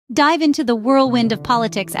Dive into the whirlwind of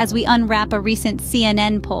politics as we unwrap a recent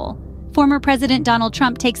CNN poll. Former President Donald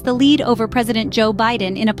Trump takes the lead over President Joe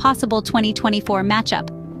Biden in a possible 2024 matchup.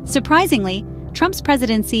 Surprisingly, Trump's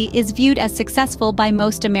presidency is viewed as successful by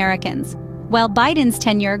most Americans, while Biden's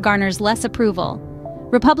tenure garners less approval.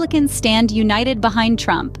 Republicans stand united behind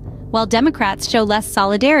Trump, while Democrats show less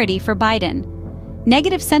solidarity for Biden.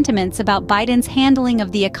 Negative sentiments about Biden's handling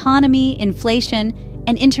of the economy, inflation,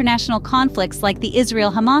 and international conflicts like the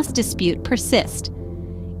Israel-Hamas dispute persist.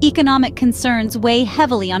 Economic concerns weigh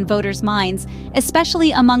heavily on voters' minds,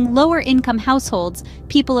 especially among lower-income households,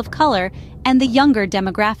 people of color, and the younger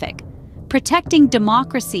demographic. Protecting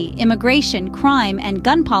democracy, immigration, crime, and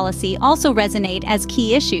gun policy also resonate as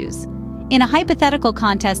key issues. In a hypothetical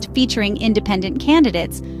contest featuring independent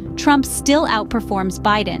candidates, Trump still outperforms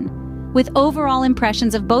Biden. With overall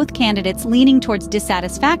impressions of both candidates leaning towards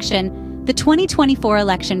dissatisfaction, the 2024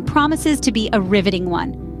 election promises to be a riveting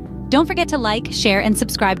one. Don't forget to like, share, and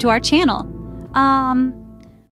subscribe to our channel.